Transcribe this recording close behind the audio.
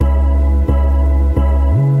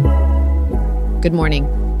Good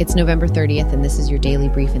morning. It's November 30th, and this is your daily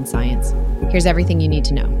brief in science. Here's everything you need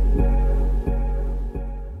to know.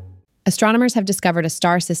 Astronomers have discovered a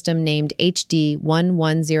star system named HD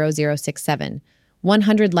 110067,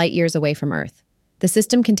 100 light-years away from Earth. The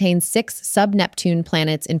system contains 6 sub-Neptune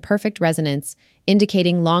planets in perfect resonance,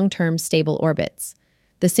 indicating long-term stable orbits.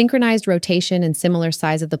 The synchronized rotation and similar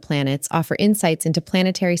size of the planets offer insights into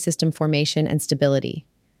planetary system formation and stability.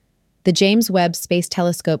 The James Webb Space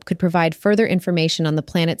Telescope could provide further information on the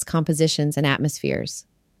planet's compositions and atmospheres.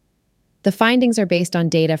 The findings are based on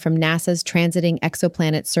data from NASA's Transiting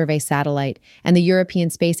Exoplanet Survey satellite and the European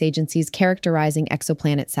Space Agency's Characterizing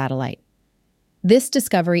Exoplanet satellite. This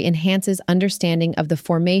discovery enhances understanding of the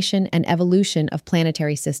formation and evolution of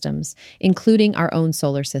planetary systems, including our own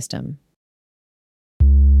solar system.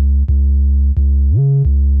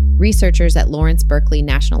 Researchers at Lawrence Berkeley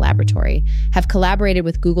National Laboratory have collaborated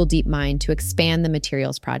with Google DeepMind to expand the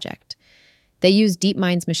materials project. They use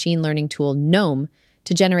DeepMind's machine learning tool, GNOME,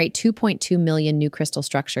 to generate 2.2 million new crystal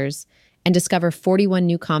structures and discover 41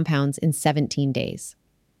 new compounds in 17 days.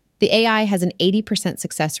 The AI has an 80%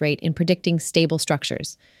 success rate in predicting stable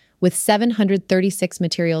structures, with 736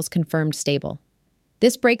 materials confirmed stable.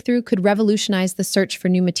 This breakthrough could revolutionize the search for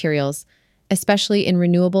new materials, especially in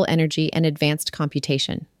renewable energy and advanced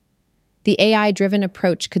computation. The AI-driven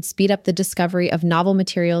approach could speed up the discovery of novel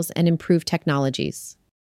materials and improve technologies.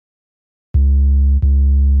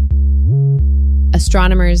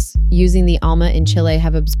 Astronomers using the ALMA in Chile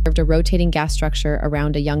have observed a rotating gas structure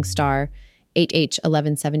around a young star, HH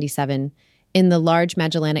 1177, in the Large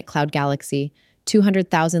Magellanic Cloud Galaxy,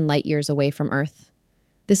 200,000 light-years away from Earth.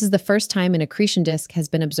 This is the first time an accretion disk has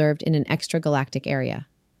been observed in an extragalactic area.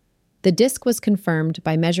 The disk was confirmed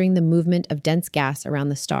by measuring the movement of dense gas around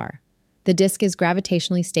the star. The disk is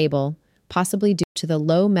gravitationally stable, possibly due to the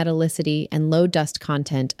low metallicity and low dust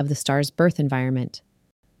content of the star's birth environment.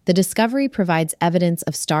 The discovery provides evidence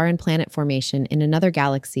of star and planet formation in another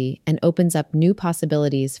galaxy and opens up new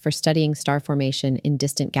possibilities for studying star formation in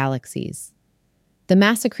distant galaxies. The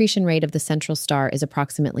mass accretion rate of the central star is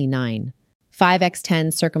approximately 9.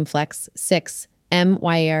 5x10 circumflex 6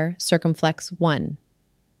 MYR circumflex 1.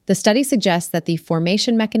 The study suggests that the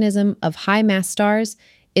formation mechanism of high-mass stars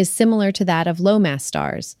is similar to that of low-mass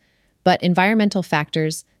stars, but environmental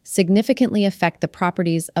factors significantly affect the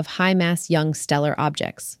properties of high-mass young stellar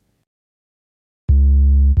objects.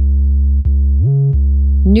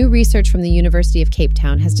 New research from the University of Cape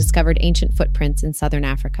Town has discovered ancient footprints in southern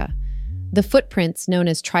Africa. The footprints, known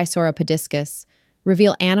as Trisauropodiscus,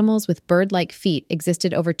 reveal animals with bird-like feet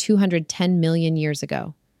existed over 210 million years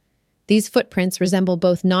ago. These footprints resemble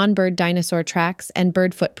both non-bird dinosaur tracks and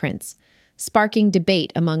bird footprints, sparking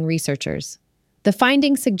debate among researchers. The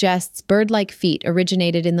finding suggests bird-like feet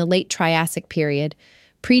originated in the late Triassic period,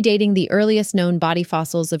 predating the earliest known body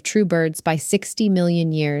fossils of true birds by 60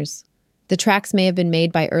 million years. The tracks may have been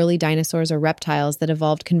made by early dinosaurs or reptiles that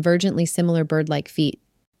evolved convergently similar bird-like feet.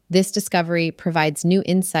 This discovery provides new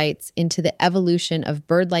insights into the evolution of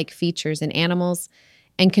bird-like features in animals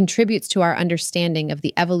and contributes to our understanding of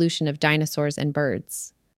the evolution of dinosaurs and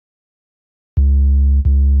birds.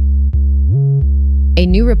 A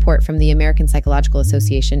new report from the American Psychological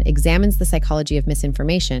Association examines the psychology of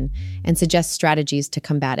misinformation and suggests strategies to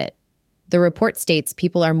combat it. The report states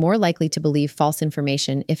people are more likely to believe false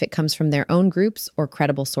information if it comes from their own groups or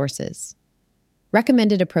credible sources.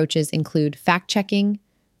 Recommended approaches include fact-checking,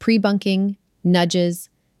 pre-bunking, nudges,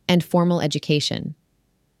 and formal education.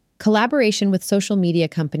 Collaboration with social media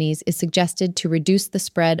companies is suggested to reduce the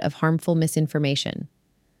spread of harmful misinformation.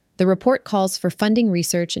 The report calls for funding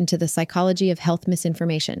research into the psychology of health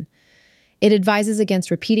misinformation. It advises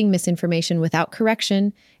against repeating misinformation without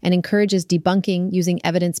correction and encourages debunking using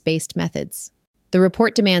evidence-based methods. The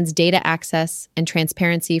report demands data access and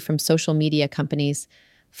transparency from social media companies.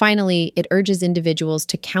 Finally, it urges individuals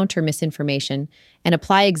to counter misinformation and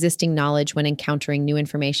apply existing knowledge when encountering new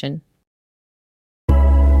information.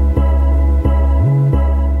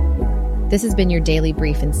 This has been your daily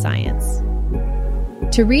brief in science.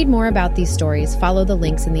 To read more about these stories, follow the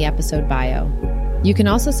links in the episode bio. You can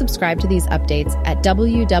also subscribe to these updates at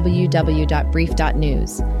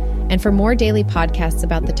www.brief.news. And for more daily podcasts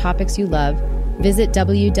about the topics you love, visit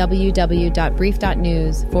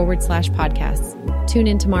www.brief.news/podcasts. Tune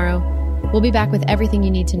in tomorrow. We'll be back with everything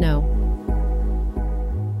you need to know.